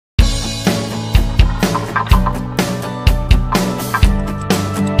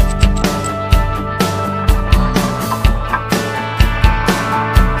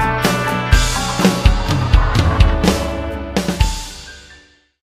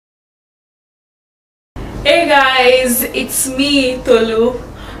Hey guys, it's me, Tolu.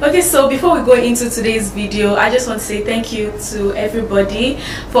 Okay, so before we go into today's video, I just want to say thank you to everybody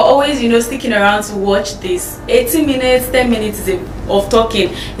for always, sticking around to watch this. 80 minutes, 10 minutes of talking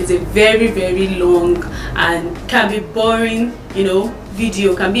is a very long and can be boring,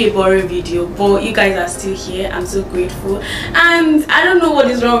 video can be a boring video, but you guys are still here. I'm so grateful, and I don't know what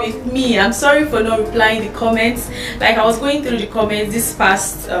is wrong with me. I'm sorry for not replying the comments. Like, I was going through the comments this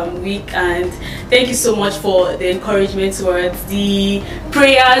past week, and thank you so much for the encouragement towards the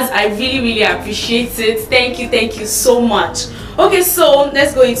prayers. I really appreciate it. Thank you so much. Okay, so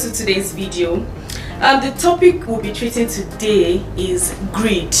let's go into today's video. The topic we'll be treating today is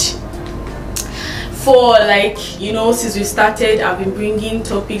greed. For since we started, I've been bringing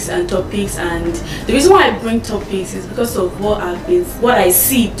topics, and the reason why I bring topics is because of what I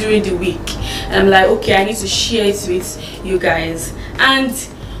see during the week, and I'm like, okay, I need to share it with you guys. And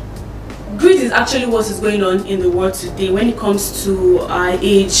greed is actually what is going on in the world today when it comes to our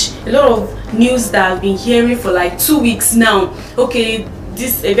age. A lot of news that I've been hearing for like 2 weeks now. Okay,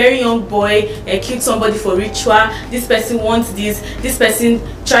 a very young boy killed somebody for ritual, this person wants this person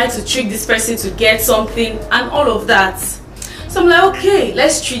tried to trick this person to get something, and all of that. So I'm like, okay,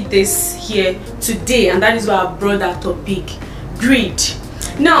 let's treat this here today, and that is why I brought that topic, greed.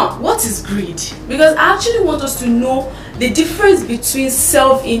 Now, what is greed? Because I actually want us to know the difference between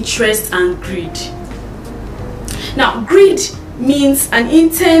self-interest and greed. Now, greed means an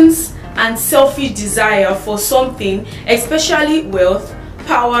intense and selfish desire for something, especially wealth,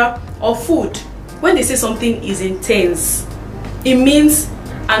 power, or food. When they say something is intense, it means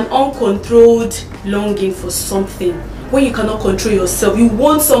an uncontrolled longing for something. When you cannot control yourself, you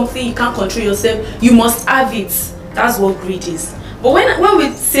want something, you can't control yourself, you must have it. That's what greed is. But when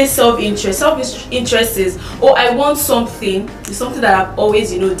we say self-interest is, oh, I want something, it's something that I've always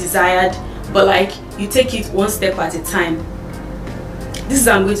desired, but like you take it one step at a time. This is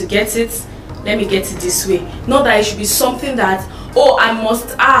how I'm going to get it, let me get it this way. Not that it should be something that, oh, I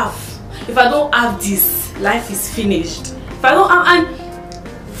must have. If I don't have this, life is finished. If I don't have, and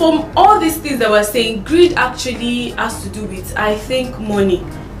from all these things that we're saying, greed actually has to do with, I think, money.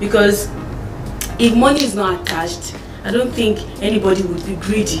 Because if money is not attached, I don't think anybody would be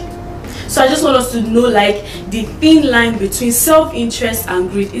greedy. So I just want us to know, like, the thin line between self-interest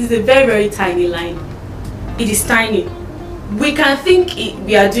and greed is a very tiny line. It is tiny. We can think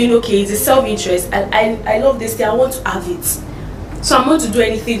we are doing okay, it's a self-interest, and I love this thing, I want to have it, so I'm going to do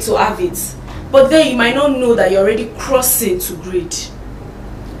anything to have it. But then you might not know that you're already crossing to greed.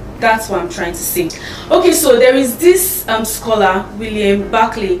 That's what I'm trying to say. Okay, so there is this scholar, William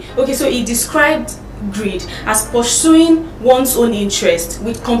Barclay. Okay, so he described greed as pursuing one's own interest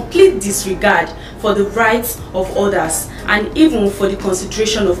with complete disregard for the rights of others and even for the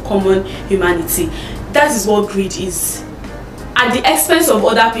consideration of common humanity. That is what greed is. At the expense of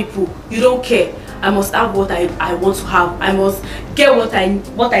other people, you don't care. I must have what I want to have. I must get what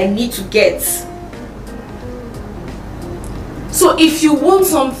I need to get. So if you want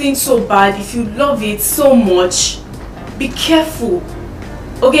something so bad, if you love it so much, be careful.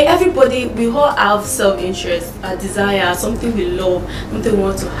 Okay, everybody, we all have self-interest, a desire, something we love, something we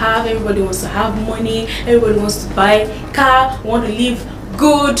want to have. Everybody wants to have money, everybody wants to buy a car, want to live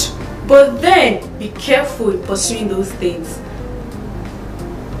good. But then be careful in pursuing those things.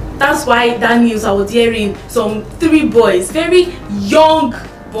 That's why that news I was hearing, some 3 boys, very young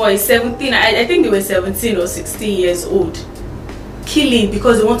boys, 17, I think they were 17 or 16 years old, killing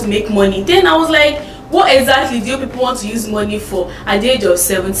because they want to make money. Then I was like, what exactly do you people want to use money for at the age of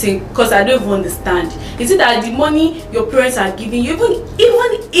 17? Because I don't even understand. Is it that the money your parents are giving you,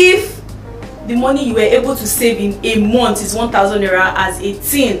 even if the money you were able to save in a month is 1,000 naira as a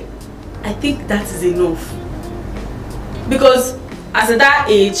teen, I think that is enough. Because as at that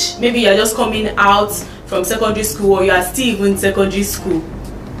age, maybe you're just coming out from secondary school, or you are still even in secondary school.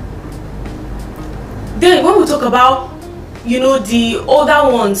 Then when we talk about the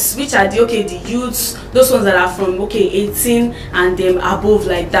older ones, which are the youths, those ones that are from 18 and above,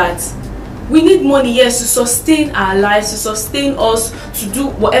 like that, we need money, yes, to sustain our lives, to sustain us, to do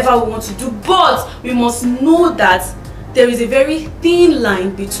whatever we want to do. But we must know that there is a very thin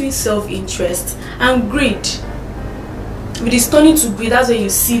line between self-interest and greed. With this turning to greed, that's when you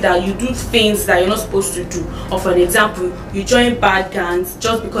see that you do things that you're not supposed to do. Or for an example, you join bad gangs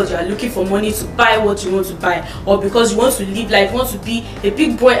just because you are looking for money to buy what you want to buy, or because you want to live life, you want to be a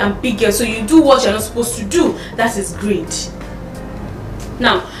big boy and big girl, so you do what you're not supposed to do. That is greed.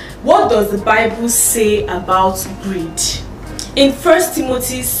 Now, what does the Bible say about greed? In 1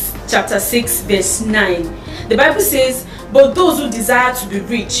 Timothy chapter 6 verse 9, the Bible says, "But those who desire to be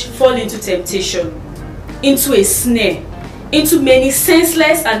rich fall into temptation into a snare, into many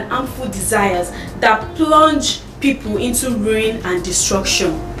senseless and harmful desires that plunge people into ruin and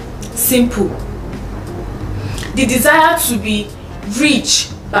destruction. Simple. The desire to be rich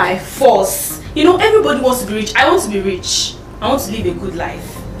by force. You know, everybody wants to be rich. I want to be rich. I want to live a good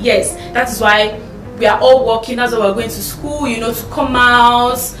life. Yes, that is why we are all working. That's why we're going to school, you know, to come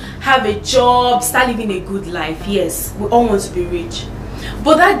out, have a job, start living a good life. Yes, we all want to be rich.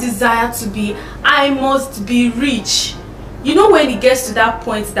 But that desire to be, I must be rich. You know, when it gets to that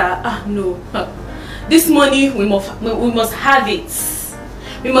point that, no, this money, we must have it.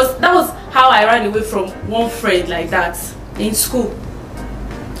 That was how I ran away from one friend like that in school.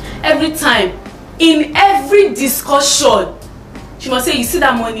 Every time, in every discussion, she must say, you see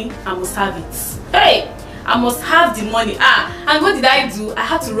that money, I must have it. Hey, I must have the money. And what did I do? I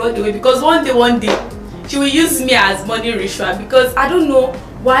had to run away because one day, she will use me as money ritual because I don't know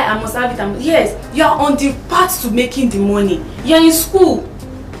why I must have it. Yes, you are on the path to making the money. You are in school.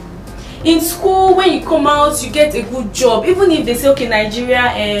 In school, when you come out, you get a good job. Even if they say, okay,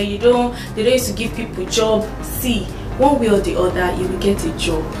 Nigeria, they don't used to give people job. See, one way or the other, you will get a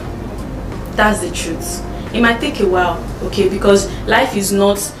job. That's the truth. It might take a while, okay, because life is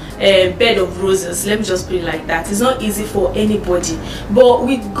not a bed of roses. Let me just put it like that. It's not easy for anybody. But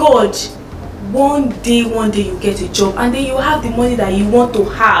with God, one day you get a job, and then you have the money that you want to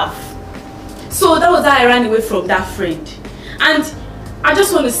have. So that was how I ran away from that friend. And I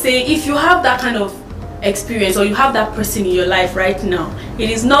just want to say, if you have that kind of experience, or you have that person in your life right now, it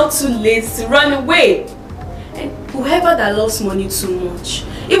is not too late to run away. And whoever that loves money too much,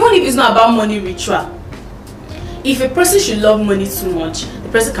 even if it's not about money ritual, if a person should love money too much, the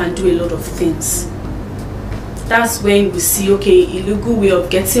person can do a lot of things. That's when we see, okay, illegal way of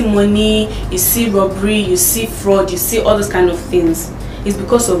getting money, you see robbery, you see fraud, you see all those kind of things. It's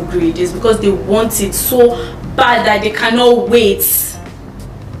because of greed. It's because they want it so bad that they cannot wait.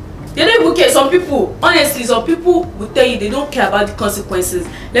 They don't even care. Some people, honestly, some people will tell you they don't care about the consequences.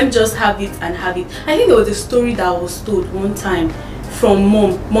 Let me just have it and have it. I think there was a story that was told one time from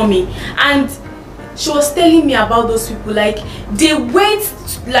mommy, and she was telling me about those people. Like, they went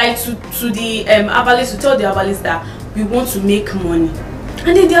like to the herbalist, to tell the herbalist that we want to make money,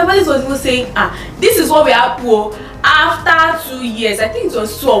 and then the herbalist was even saying, this is what we are poor. After 2 years, I think it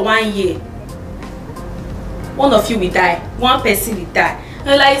was 2 or 1 year, one of you will die, one person will die.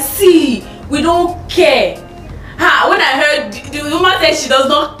 And like, see, we don't care. When I heard the woman said she does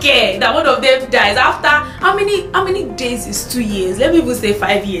not care that one of them dies after how many days is 2 years? Let me even say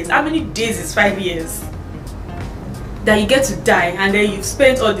 5 years. How many days is 5 years? That you get to die, and then you've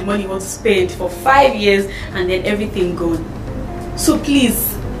spent all the money you want to spend for 5 years, and then everything gone. So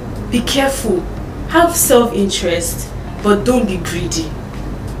please be careful. Have self-interest, but don't be greedy.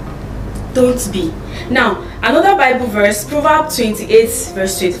 Don't be. Now, another Bible verse, Proverbs 28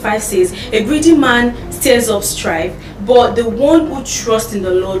 verse 25 says, a greedy man stirs up strife, but the one who trusts in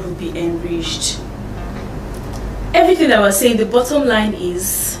the Lord will be enriched. Everything that we're saying, the bottom line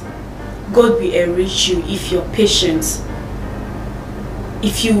is, God will enrich you if you're patient.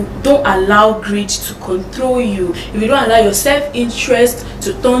 If you don't allow greed to control you, if you don't allow your self-interest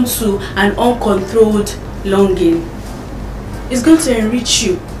to turn to an uncontrolled longing, it's going to enrich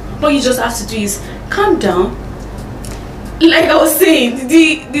you. What you just have to do is calm down. Like I was saying,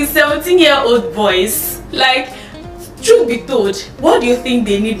 the 17-year-old boys, like, truth be told, what do you think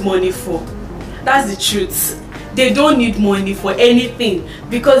they need money for? That's the truth. They don't need money for anything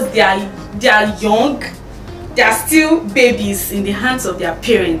because they are young. They are still babies in the hands of their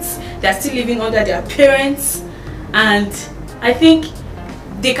parents. They are still living under their parents, and I think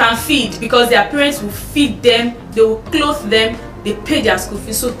they can feed because their parents will feed them, they will clothe them, they pay their school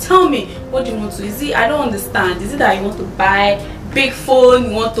fees. So tell me, what do you want to? Is it, I don't understand. Is it that you want to buy big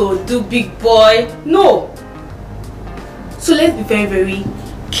phone, you want to do big boy? No. So let's be very, very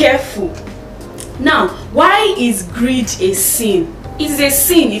careful. Now, why is greed a sin? It is a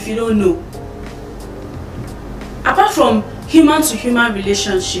sin if you don't know. Apart from human to human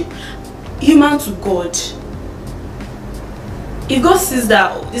relationship, human to God, if God sees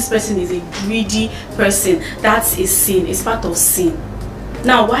that this person is a greedy person, that's a sin. It's part of sin.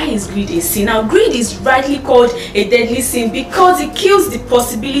 Now, why is greed a sin? Now, greed is rightly called a deadly sin because it kills the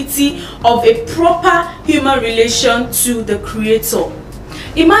possibility of a proper human relation to the Creator.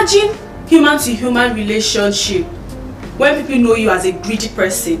 Imagine human to human relationship when people know you as a greedy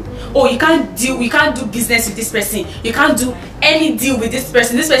person. Oh, you can't do business with this person, you can't do any deal with this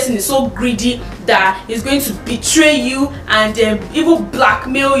person is so greedy that he's going to betray you and even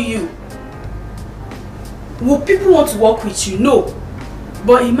blackmail you. Will people want to work with you? No.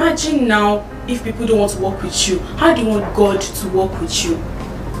 But imagine now if people don't want to work with you. How do you want God to work with you?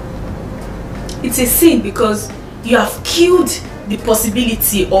 It's a sin because you have killed the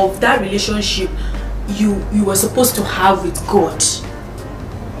possibility of that relationship you were supposed to have with God.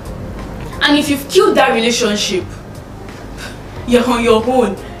 And if you've killed that relationship, you're on your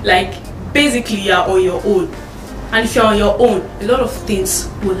own. Like, basically you're on your own. And if you're on your own, a lot of things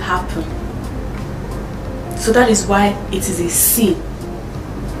will happen. So that is why it is a sin.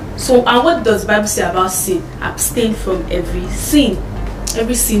 So, and what does the Bible say about sin? Abstain from every sin.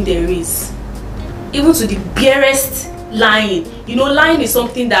 Every sin there is. Even to the barest lying. You know, lying is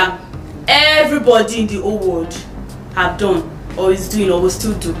something that everybody in the whole world have done, or is doing, or will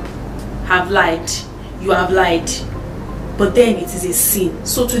still do. Have lied. You have lied. But then it is a sin.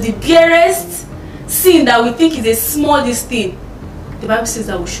 So to the barest sin that we think is a smallest thing, the Bible says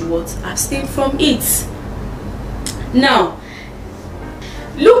that we should what? Abstain from it. Now,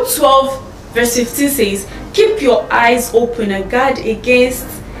 Luke 12 verse 15 says, keep your eyes open and guard against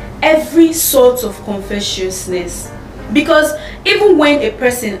every sort of covetousness. Because even when a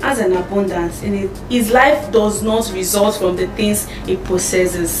person has an abundance in it, his life does not result from the things he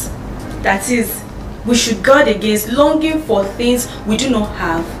possesses. That is, we should guard against longing for things we do not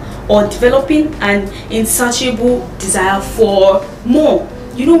have, or developing an insatiable desire for more.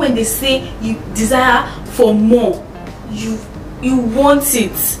 You know, when they say you desire for more, you want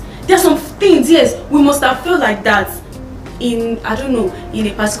it. There are some things, yes, we must have felt like that in, I don't know, in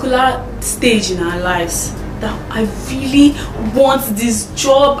a particular stage in our lives, that I really want this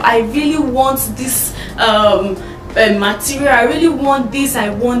job, I really want this material, I really want this, I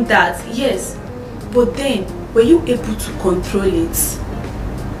want that. Yes, but then were you able to control it,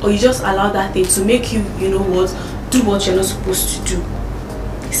 or you just allow that thing to make you, you know what, do what you're not supposed to do?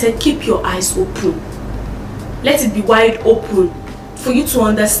 He said, keep your eyes open. Let it be wide open for you to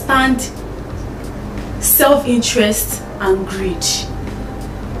understand self-interest and greed.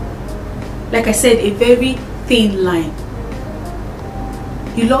 Like I said, a very thin line.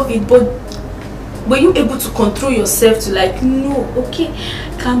 You love it, but were you able to control yourself to like, no, okay,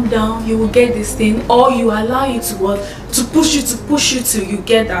 calm down, you will get this thing, or you allow you to what, to push you till you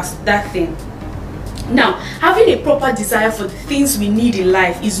get that thing. Now, having a proper desire for the things we need in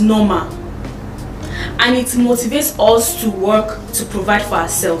life is normal, and it motivates us to work to provide for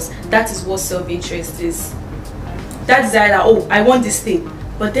ourselves. That is what self-interest is. That desire that, oh, I want this thing,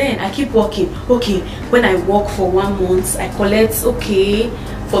 but then I keep working. Okay, when I work for 1 month, I collect, okay,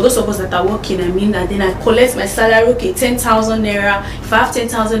 for those of us that are working, I mean, and then I collect my salary, okay, 10,000 naira. If I have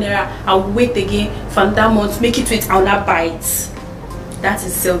 10,000 naira, I'll wait again from that month, make it 20, I'll not buy it. That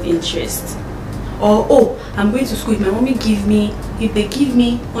is self-interest. Or, oh, I'm going to school, if my mommy give me, if they give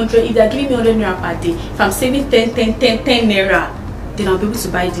me 100, if they're giving me 100 naira per day, if I'm saving 10 naira, then I'll be able to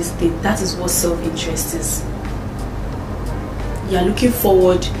buy this thing. That is what self-interest is. You are looking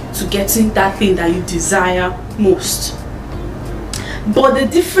forward to getting that thing that you desire most. But the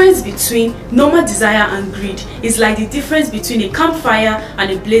difference between normal desire and greed is like the difference between a campfire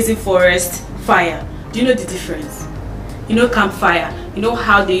and a blazing forest fire. Do you know the difference? You know campfire, you know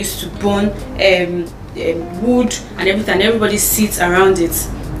how they used to burn wood and everything, and everybody sits around it.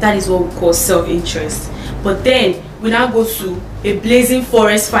 That is what we call self-interest. But then we now go to a blazing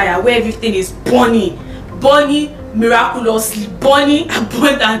forest fire where everything is burning miraculously, burning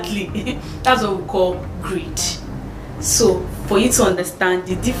abundantly. That's what we call greed. So for you to understand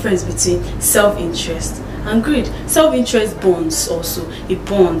the difference between self-interest and greed, self-interest burns also. It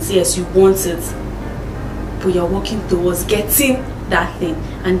burns, yes, you want it, but you're working towards getting that thing,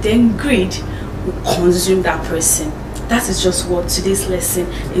 and then greed will consume that person. That is just what today's lesson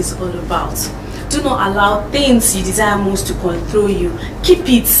is all about. Do not allow things you desire most to control you. Keep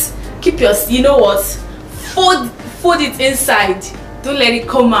it, keep your, you know what, fold it inside. Don't let it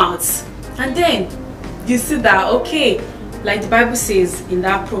come out. And then you see that, okay, like the Bible says in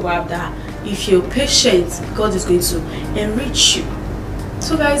that proverb, that if you're patient, God is going to enrich you.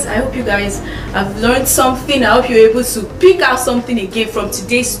 So guys, I hope you guys have learned something. I hope you're able to pick out something again from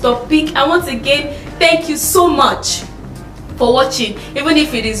today's topic. And once again, thank you so much for watching, even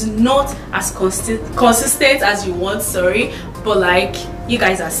if it is not as consistent as you want, sorry, but like, you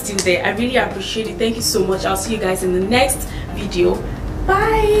guys are still there. I really appreciate it. Thank you so much. I'll see you guys in the next video.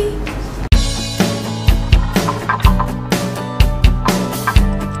 Bye.